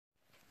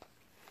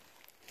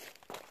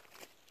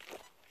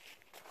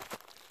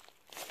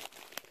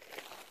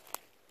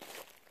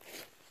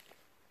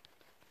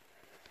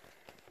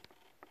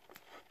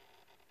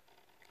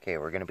Okay,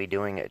 we're going to be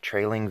doing a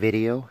trailing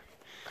video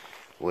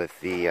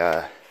with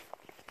the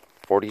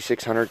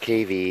 4600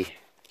 kV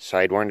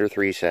Sidewinder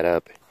 3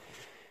 setup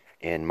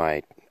in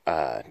my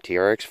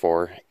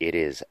ToyRX-4. It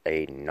is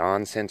a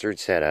non-censored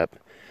setup,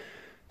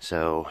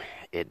 so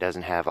it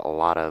doesn't have a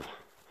lot of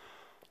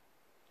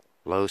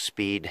low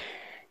speed,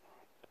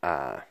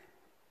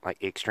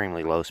 like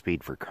extremely low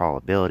speed for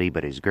crawlability,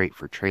 but is great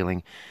for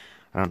trailing.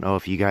 I don't know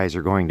if you guys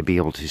are going to be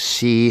able to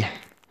see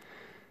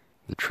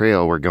the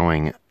trail we're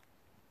going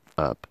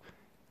up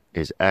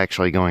is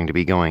actually going to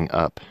be going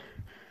up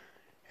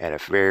at a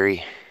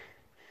very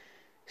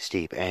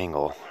steep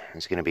angle.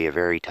 It's going to be a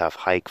very tough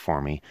hike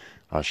for me.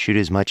 I'll shoot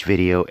as much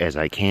video as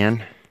I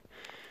can,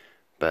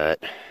 but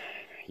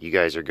you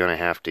guys are going to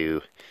have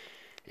to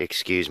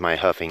excuse my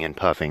huffing and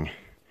puffing.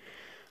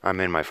 I'm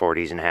in my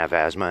 40s and have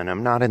asthma, and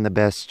I'm not in the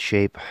best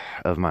shape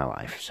of my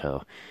life,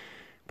 so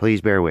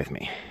please bear with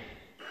me.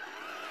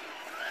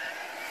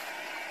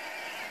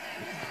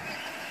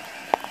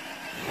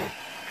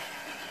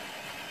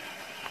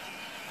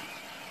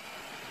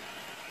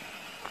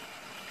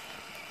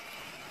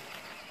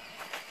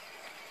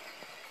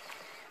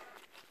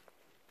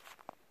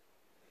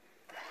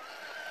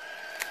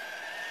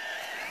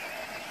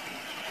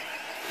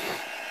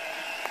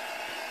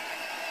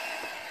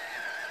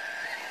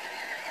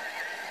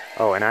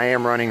 Oh, and I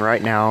am running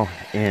right now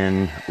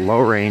in low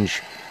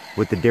range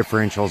with the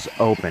differentials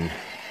open.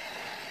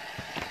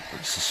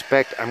 I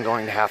suspect I'm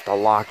going to have to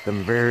lock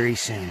them very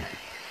soon.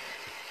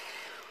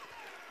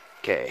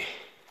 Okay.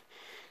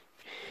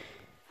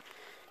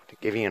 To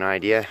give you an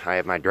idea, I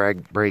have my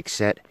drag brake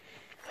set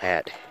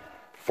at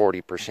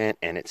 40%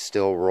 and it's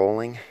still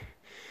rolling.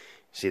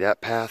 See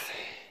that path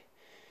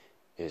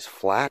is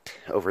flat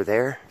over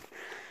there.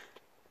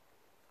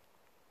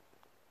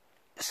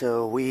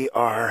 So we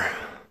are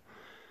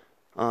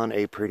on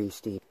a pretty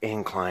steep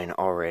incline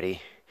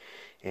already.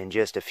 In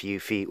just a few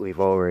feet we've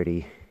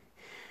already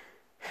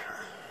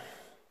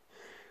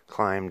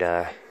climbed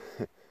about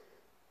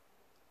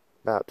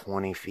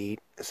 20 feet.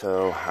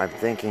 So I'm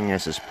thinking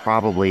this is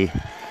probably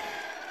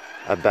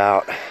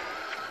about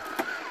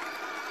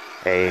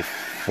a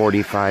 40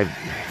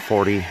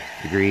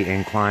 degree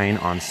incline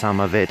on some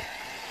of it,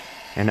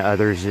 and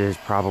others is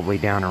probably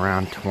down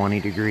around 20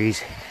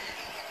 degrees.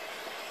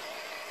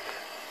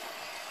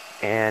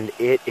 And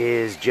it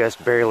is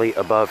just barely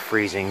above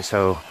freezing,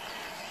 so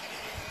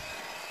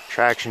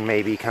traction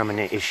may become an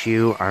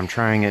issue. I'm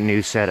trying a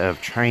new set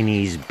of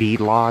Chinese bead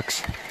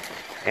locks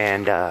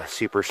and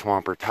Super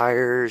Swamper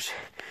tires.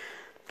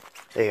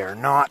 They are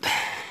not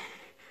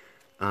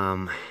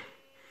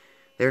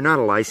they're not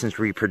a licensed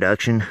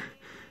reproduction,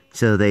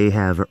 so they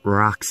have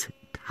Rocks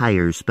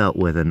tires spelt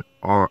with an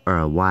R or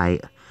a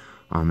Y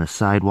on the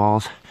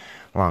sidewalls,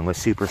 along with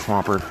Super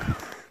Swamper.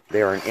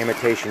 They are an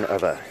imitation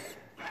of a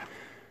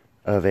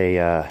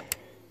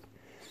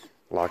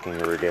locking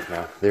the rear diff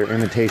now. They're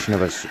imitation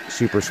of a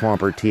Super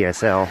Swamper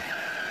TSL.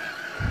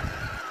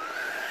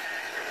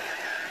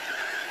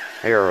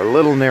 They are a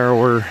little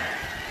narrower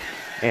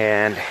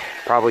and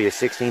probably a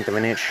 1/16 of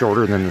an inch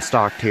shorter than the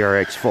stock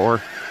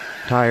ToyRX-4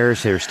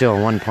 tires. They're still a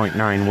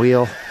 1.9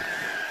 wheel.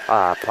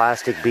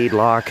 Plastic bead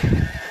lock.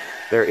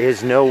 There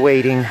is no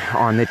weighting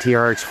on the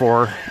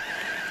ToyRX-4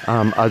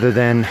 other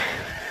than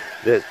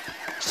the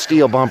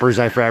steel bumpers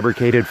I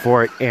fabricated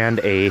for it and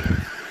a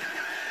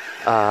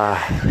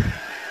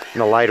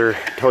the lighter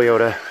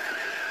Toyota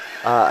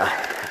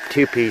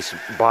two-piece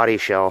body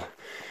shell,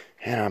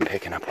 and I'm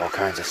picking up all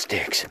kinds of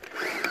sticks.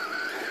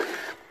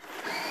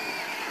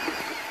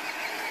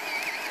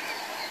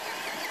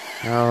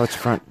 Oh, it's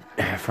front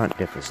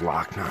diff is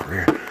locked, not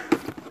rear.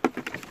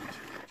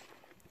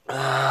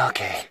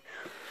 Okay,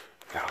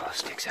 got all the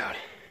sticks out.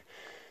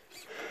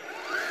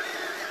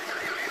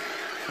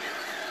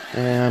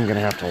 And I'm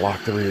gonna have to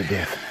lock the rear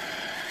diff.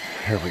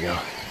 Here we go.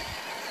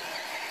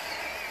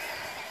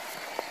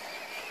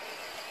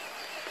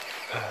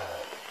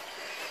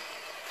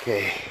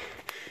 Okay,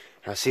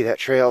 now see that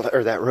trail,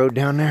 or that road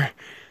down there?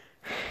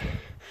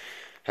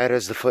 That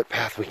is the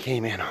footpath we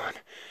came in on.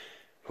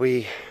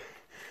 We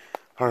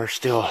are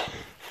still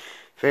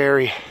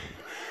very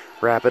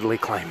rapidly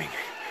climbing.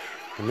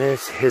 And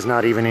this is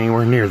not even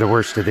anywhere near the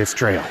worst of this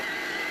trail.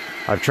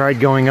 I've tried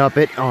going up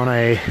it on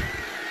a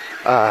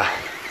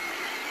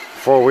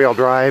four-wheel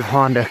drive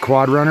Honda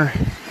Quad Runner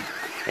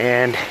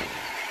and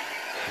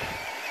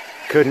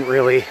couldn't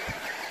really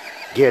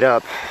get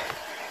up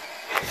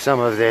some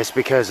of this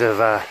because of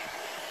the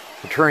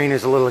terrain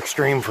is a little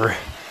extreme for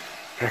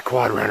a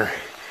Quad Runner.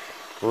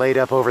 Laid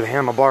up over the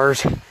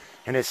handlebars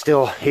and it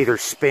still either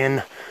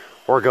spin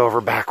or go over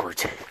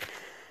backwards.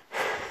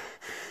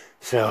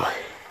 So,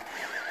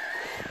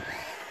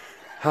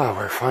 oh,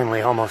 we're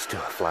finally almost to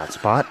a flat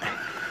spot.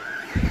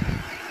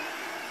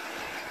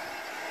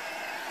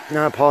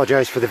 Now, I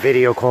apologize for the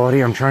video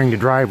quality. I'm trying to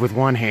drive with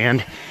one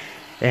hand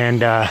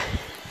and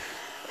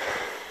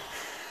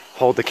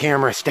hold the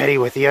camera steady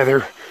with the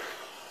other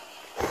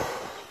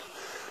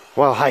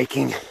while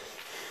hiking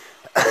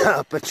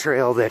up a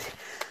trail that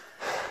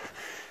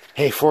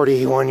a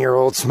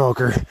 41-year-old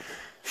smoker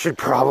should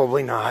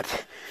probably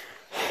not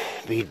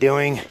be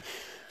doing,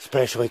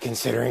 especially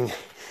considering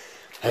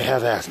I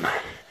have asthma.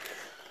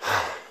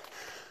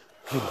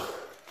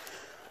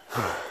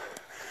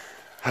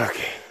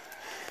 Okay,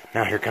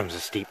 now here comes the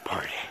steep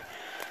part.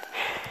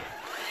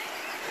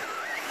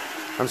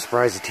 I'm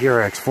surprised the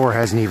ToyRX-4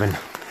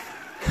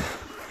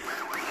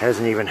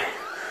 hasn't even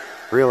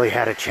really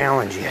had a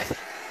challenge yet.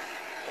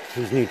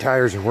 These new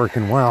tires are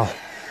working well.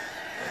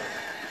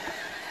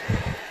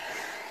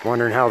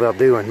 Wondering how they'll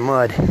do in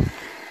mud.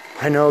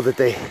 I know that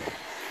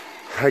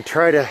I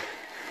try to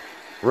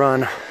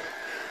run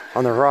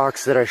on the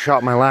rocks that I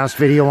shot my last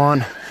video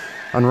on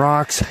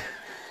rocks.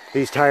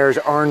 These tires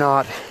are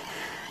not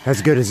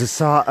as good as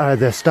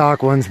the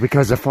stock ones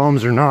because the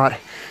foams are not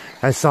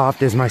as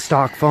soft as my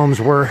stock foams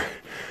were.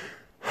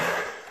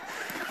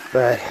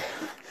 But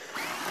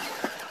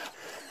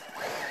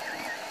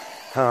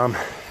oh,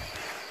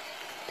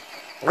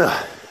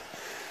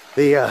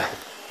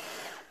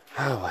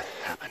 what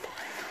happened?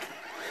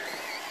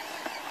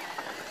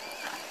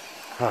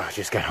 Oh, I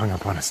just got hung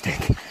up on a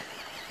stick.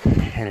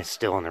 And it's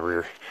still in the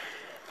rear.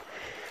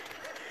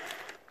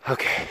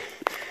 Okay.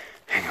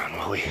 Hang on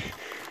while we...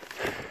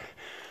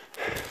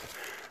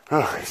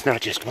 Oh, it's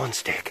not just one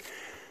stick.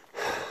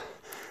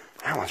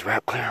 That one's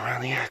wrapped clear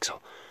around the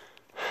axle.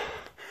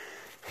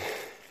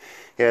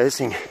 Yeah, this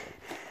is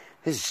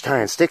just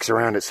tying sticks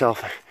around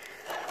itself.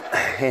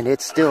 And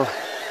it's still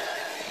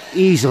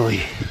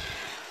easily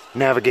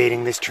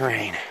navigating this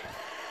terrain.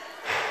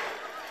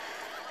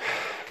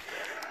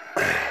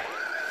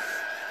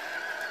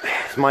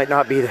 This might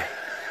not be the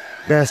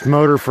best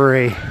motor for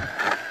a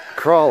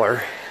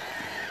crawler,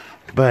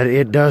 but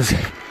it does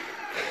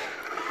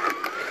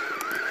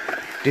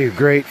do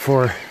great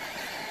for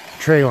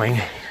trailing.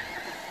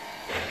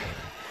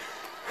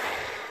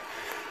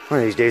 One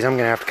of these days I'm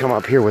gonna have to come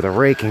up here with a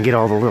rake and get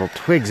all the little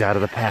twigs out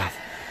of the path.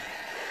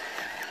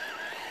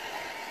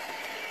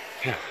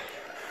 Yeah,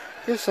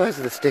 the size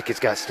of the stick it's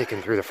got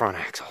sticking through the front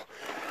axle.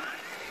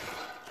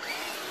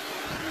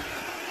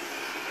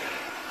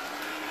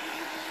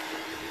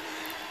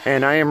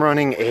 And I am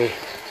running running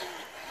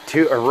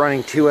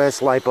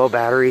 2S LiPo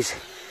batteries,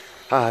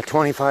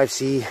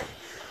 25C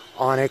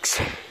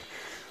Onyx,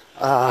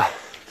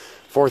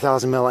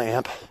 4,000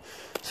 milliamp.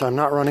 So I'm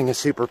not running a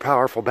super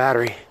powerful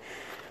battery.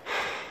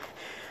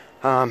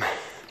 I'm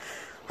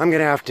gonna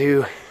have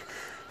to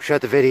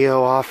shut the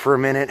video off for a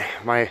minute.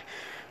 My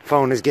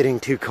phone is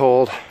getting too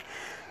cold.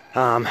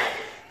 Get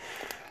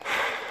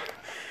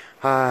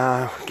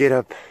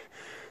up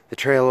the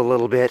trail a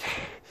little bit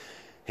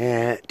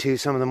and to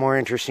some of the more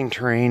interesting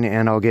terrain,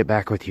 and I'll get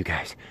back with you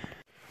guys.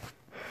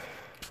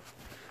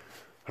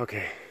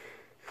 Okay,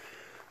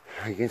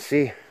 you can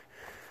see,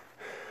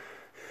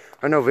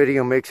 I know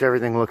video makes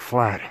everything look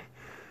flat.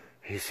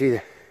 You see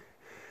the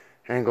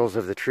angles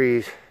of the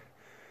trees,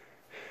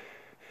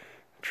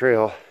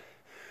 trail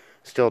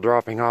still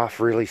dropping off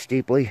really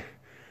steeply.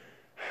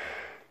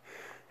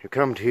 You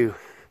come to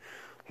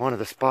one of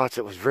the spots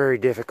that was very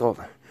difficult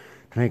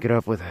to make it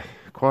up with a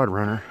quad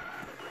runner.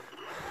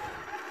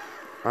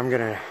 I'm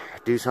gonna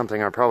do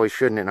something I probably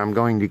shouldn't, and I'm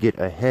going to get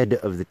ahead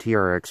of the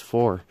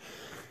ToyRX-4.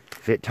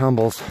 If it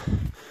tumbles,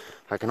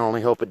 I can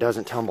only hope it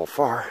doesn't tumble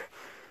far.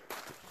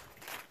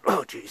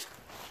 Oh, jeez.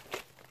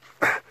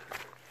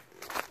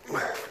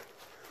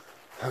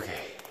 Okay.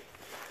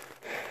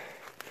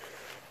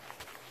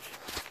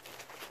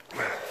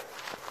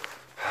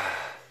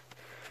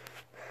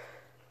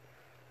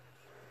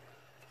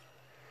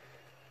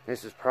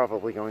 This is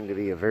probably going to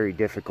be a very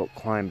difficult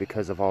climb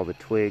because of all the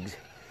twigs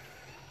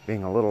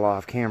being a little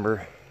off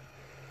camber.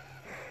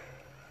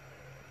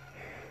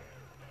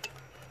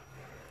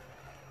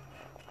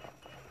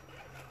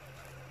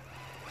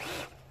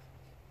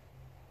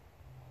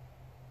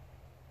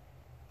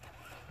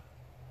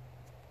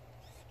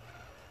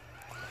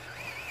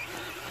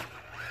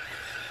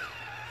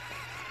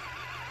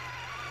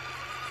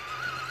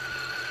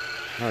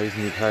 Oh, these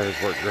new tires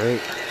work great.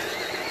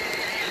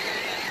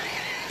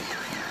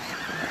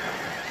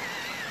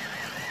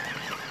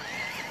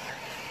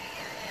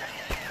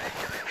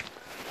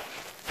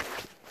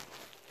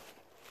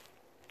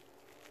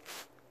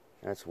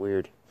 That's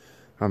weird.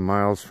 I'm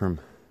miles from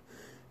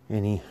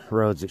any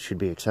roads that should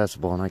be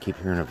accessible, and I keep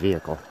hearing a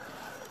vehicle.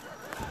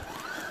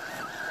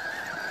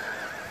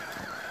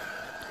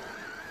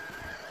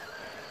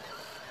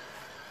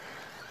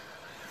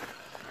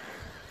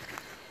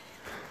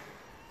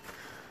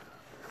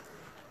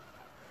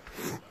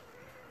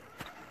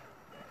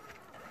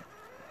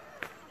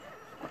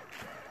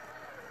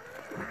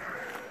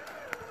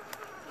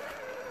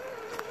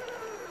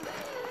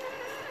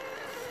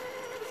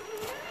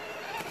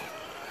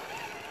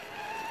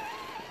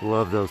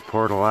 Love those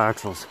portal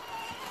axles.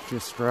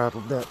 Just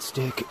straddled that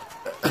stick.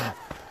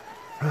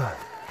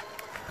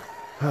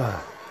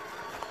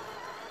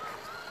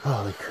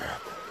 Holy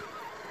crap.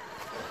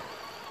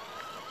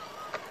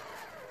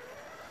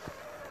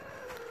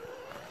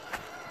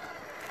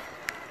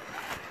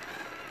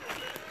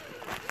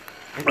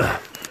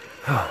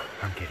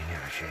 I'm getting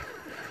out of shape.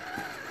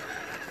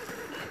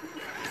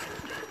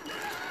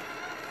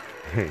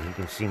 You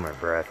can see my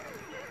breath.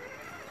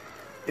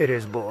 It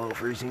is below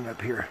freezing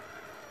up here.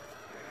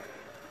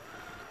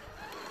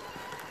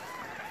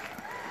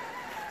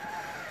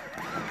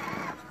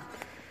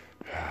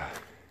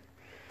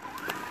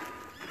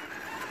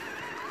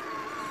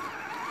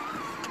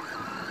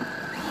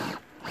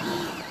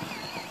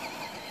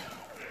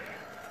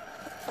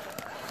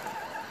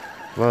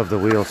 Love the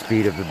wheel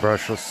speed of the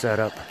brushless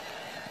setup.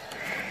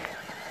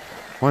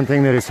 One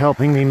thing that is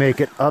helping me make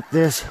it up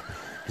this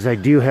is I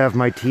do have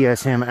my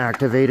TSM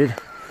activated.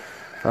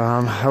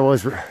 I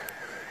was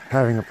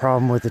having a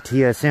problem with the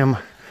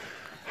TSM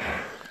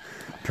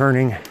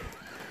turning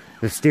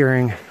the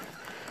steering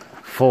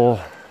full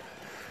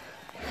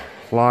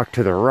lock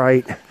to the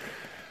right.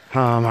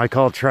 I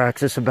called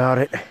Traxxas about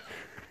it,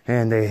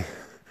 and they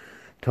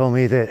told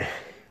me that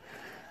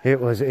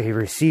it was a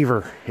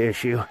receiver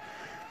issue,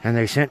 and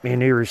they sent me a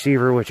new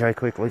receiver, which I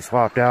quickly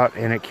swapped out,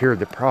 and it cured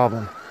the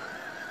problem.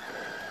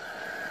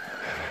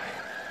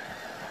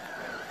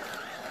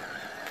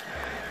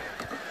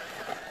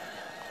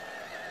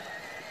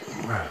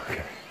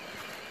 Okay.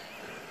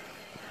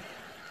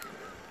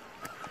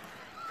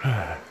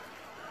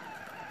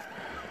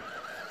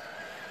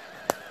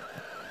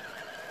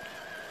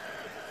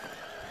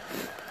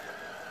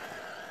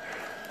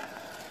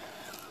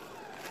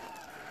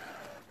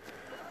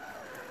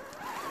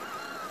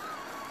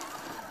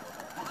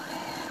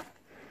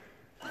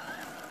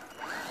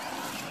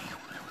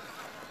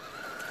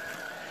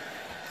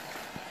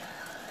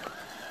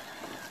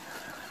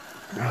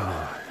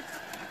 Oh.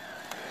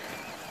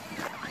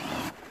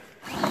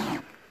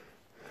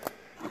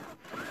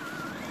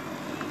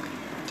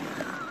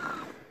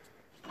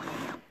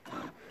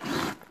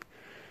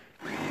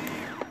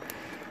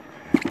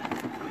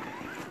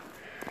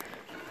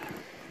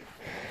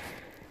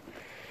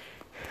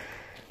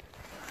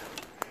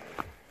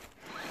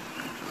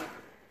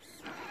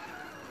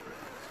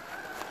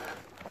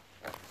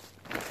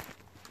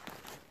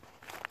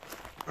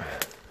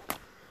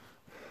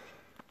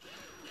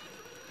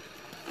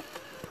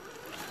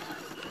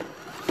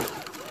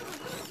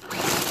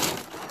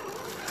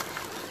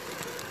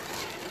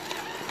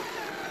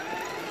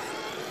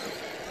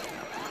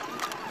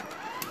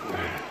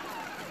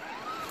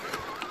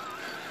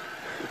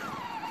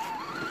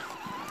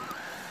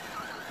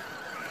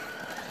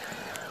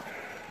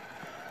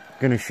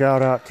 Gonna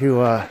shout out to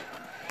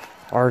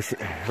our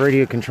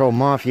Radio Control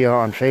Mafia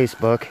on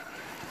Facebook.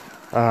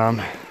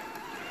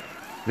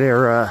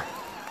 Their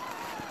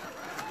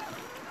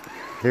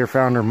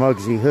founder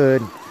Muggsy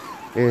Hood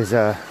is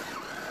gonna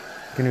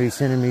be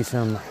sending me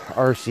some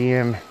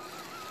RCM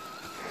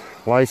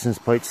license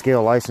plates,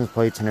 scale license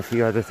plates, and a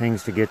few other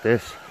things to get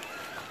this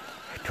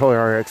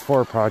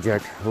ToyRX-4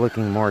 project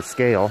looking more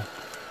scale.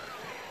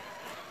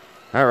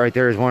 That right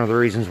there is one of the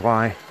reasons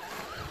why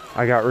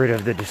I got rid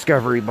of the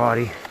Discovery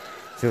body.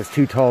 So it's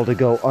too tall to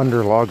go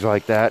under logs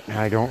like that.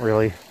 I don't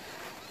really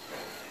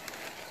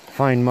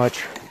find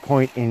much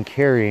point in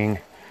carrying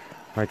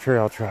my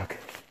trail truck.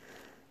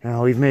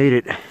 Now we've made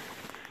it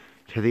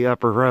to the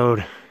upper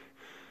road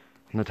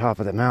on the top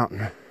of the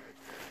mountain.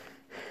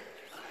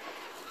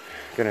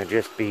 Gonna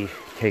just be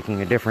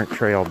taking a different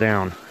trail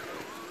down.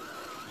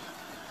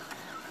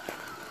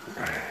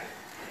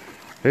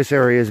 This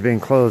area has been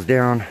closed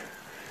down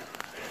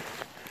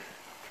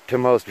to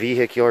most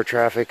vehicular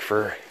traffic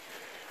for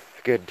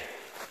a good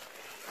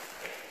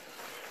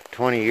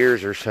 20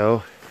 years or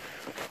so.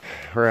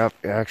 We're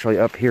actually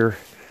up here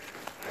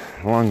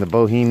along the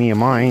Bohemia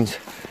Mines,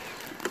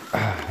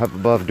 up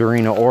above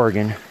Dorena,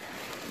 Oregon.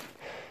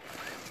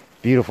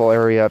 Beautiful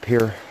area up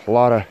here. A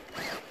lot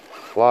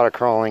of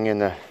crawling in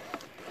the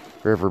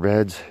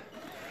riverbeds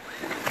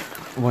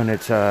when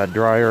it's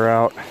drier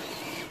out.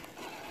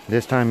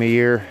 This time of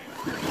year,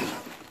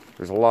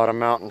 there's a lot of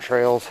mountain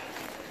trails,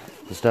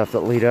 the stuff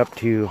that lead up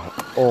to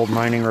old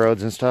mining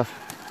roads and stuff.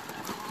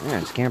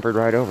 Man, scampered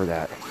right over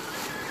that.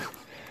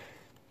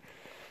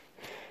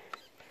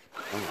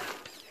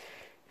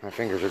 My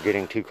fingers are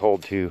getting too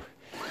cold to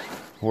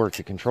work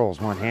the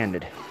controls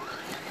one-handed.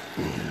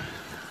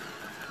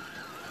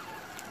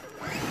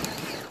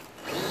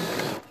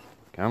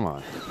 Come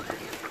on.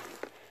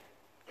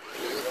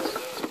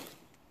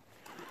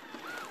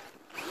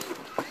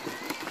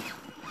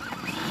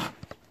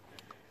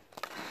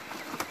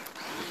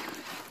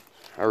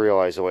 I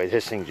realize the way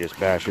this thing just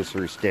bashes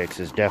through sticks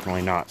is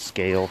definitely not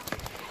scale.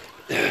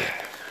 I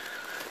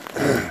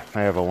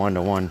have a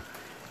 1-to-1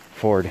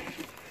 Ford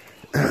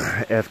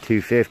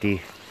F-250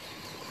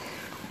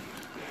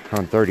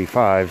 on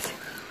 35s,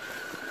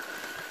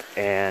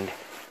 and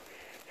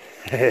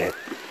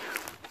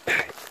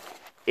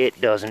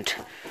it doesn't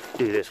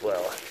do this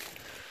well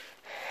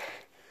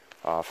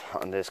off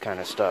on this kind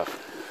of stuff.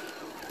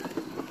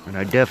 And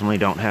I definitely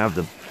don't have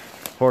the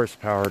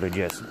horsepower to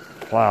just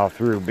plow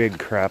through big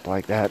crap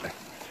like that.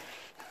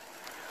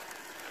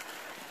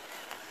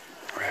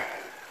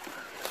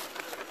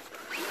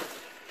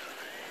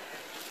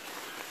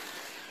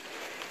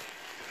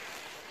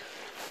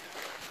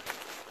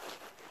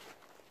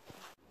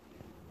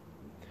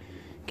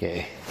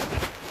 Okay,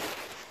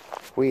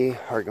 we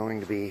are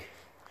going to be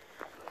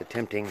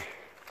attempting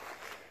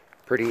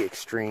pretty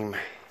extreme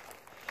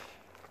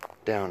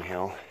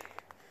downhill.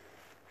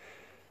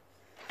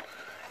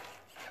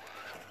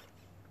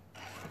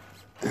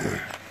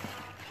 I'm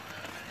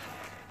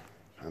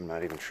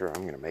not even sure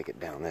I'm going to make it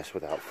down this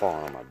without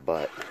falling on my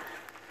butt.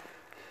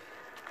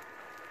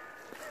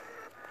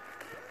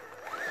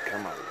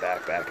 Come on,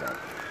 back up.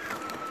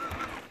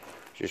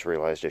 Just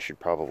realized I should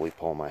probably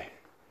pull my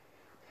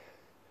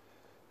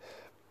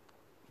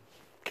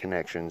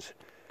connections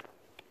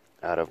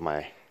out of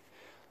my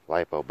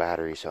LiPo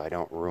battery so I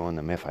don't ruin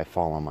them if I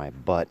fall on my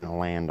butt and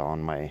land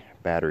on my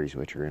batteries,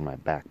 which are in my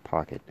back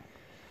pocket.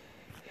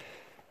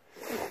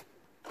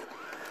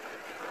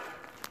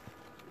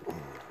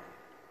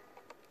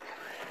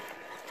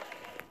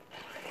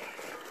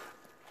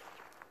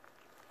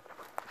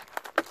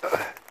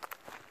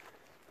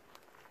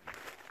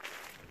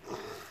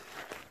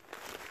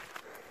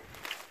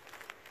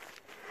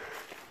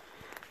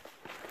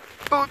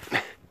 Oh.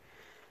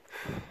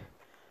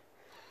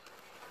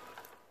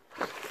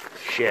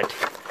 Shit.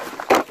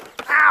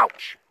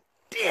 Ouch!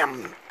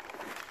 Damn.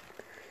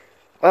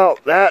 Well,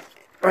 that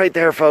right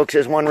there, folks,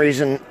 is one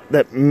reason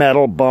that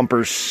metal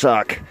bumpers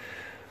suck.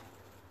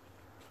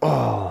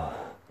 Oh,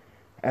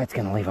 that's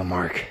gonna leave a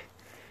mark.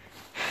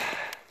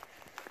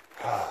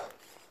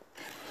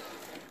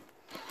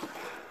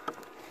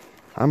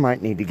 I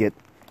might need to get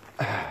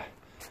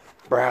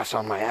brass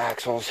on my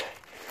axles,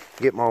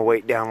 get more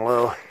weight down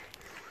low.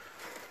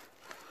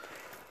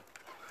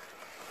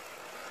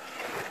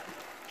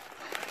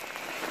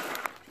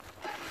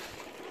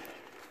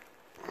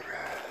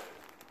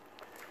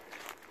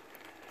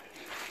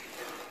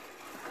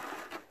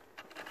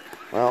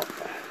 Well,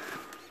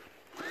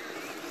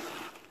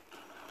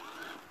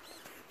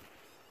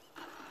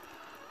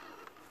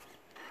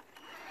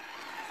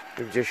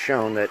 we've just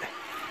shown that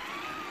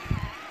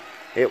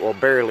it will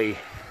barely,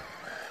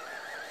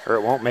 or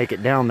it won't make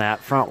it down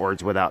that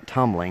frontwards without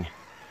tumbling.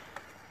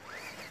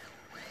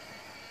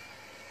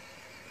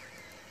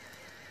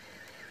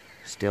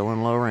 Still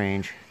in low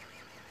range.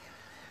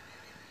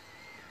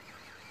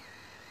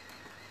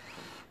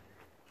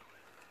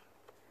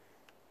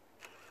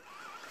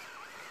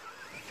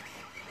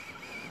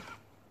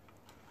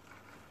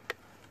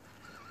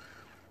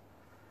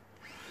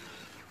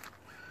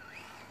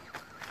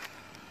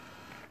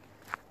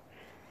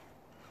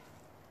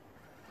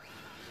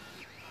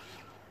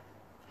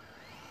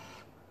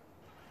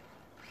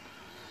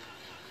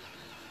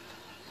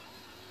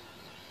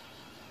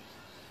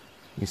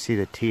 You see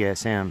the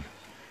TSM.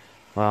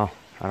 Well,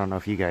 I don't know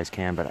if you guys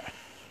can, but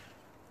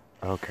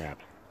oh crap.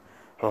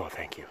 Oh,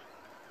 thank you.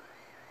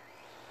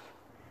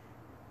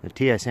 The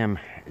TSM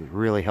is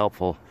really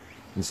helpful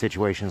in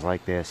situations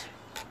like this.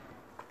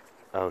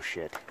 Oh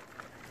shit.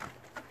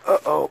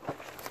 Uh-oh.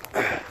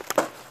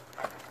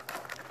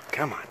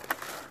 Come on.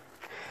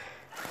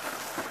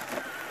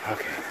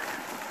 Okay.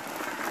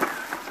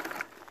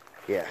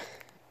 Yeah.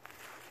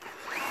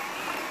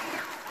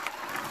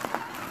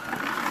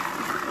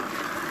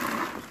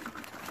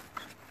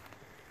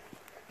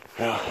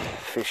 Well,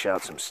 fish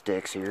out some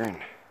sticks here and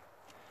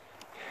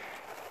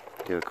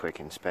do a quick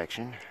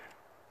inspection.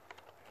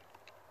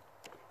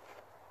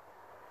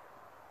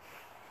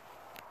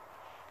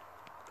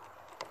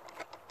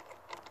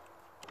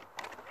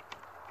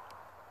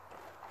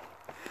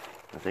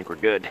 I think we're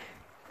good.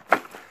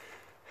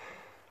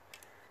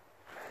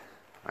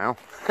 Well,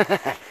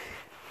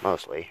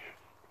 mostly.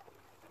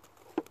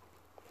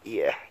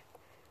 Yeah.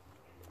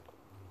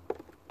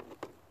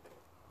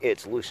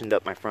 It's loosened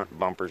up my front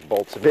bumper's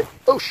bolts a bit.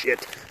 Oh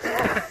shit!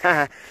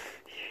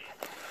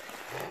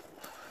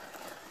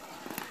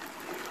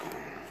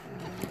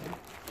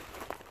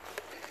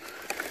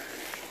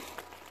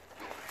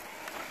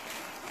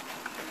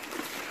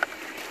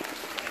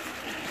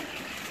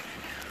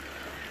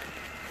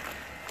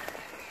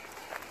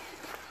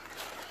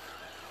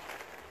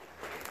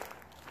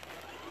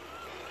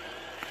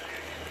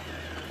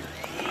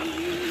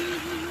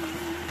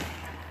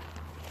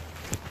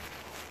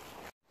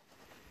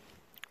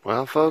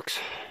 Well, folks,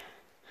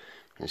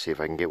 let's see if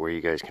I can get where you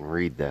guys can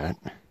read that.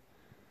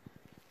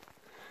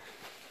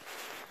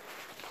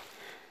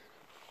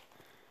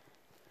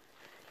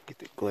 Get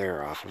the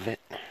glare off of it.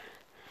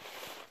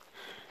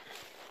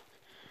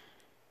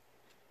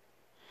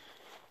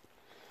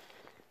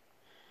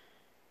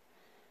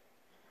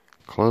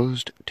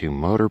 Closed to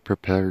motor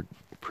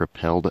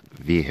propelled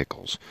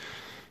vehicles.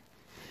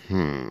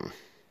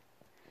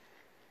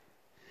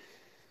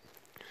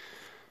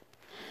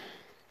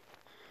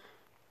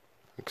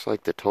 Looks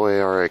like the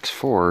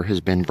ToyRX-4 has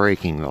been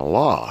breaking the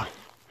law.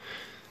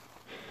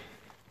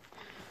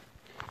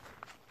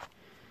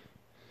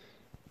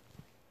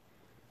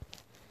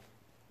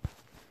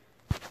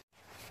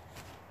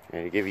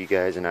 And to give you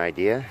guys an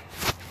idea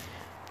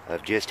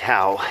of just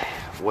how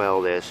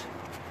well this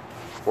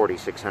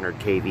 4600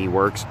 kV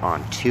works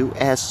on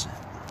 2S,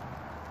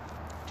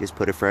 just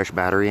put a fresh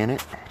battery in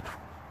it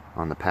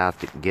on the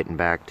path to getting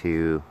back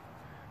to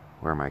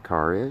where my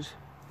car is,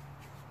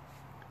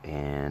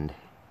 and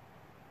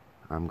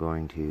I'm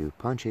going to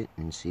punch it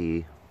and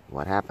see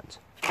what happens.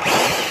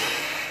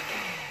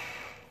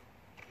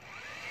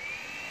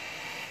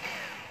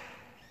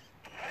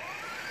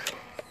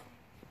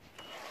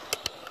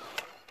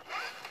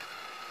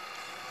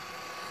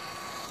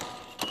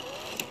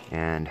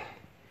 And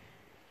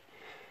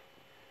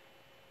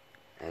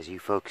as you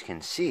folks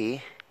can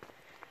see,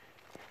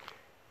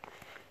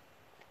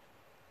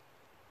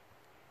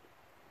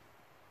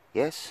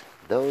 yes,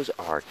 those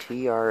are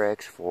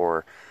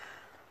ToyRX-4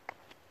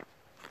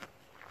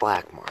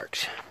 black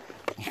marks.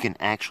 You can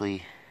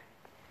actually,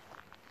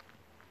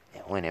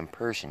 when in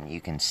person, you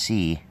can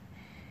see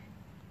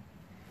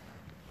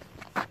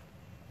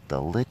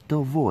the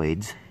little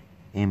voids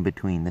in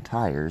between the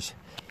tires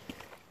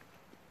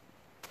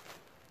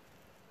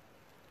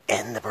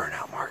and the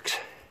burnout marks.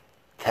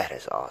 That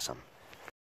is awesome.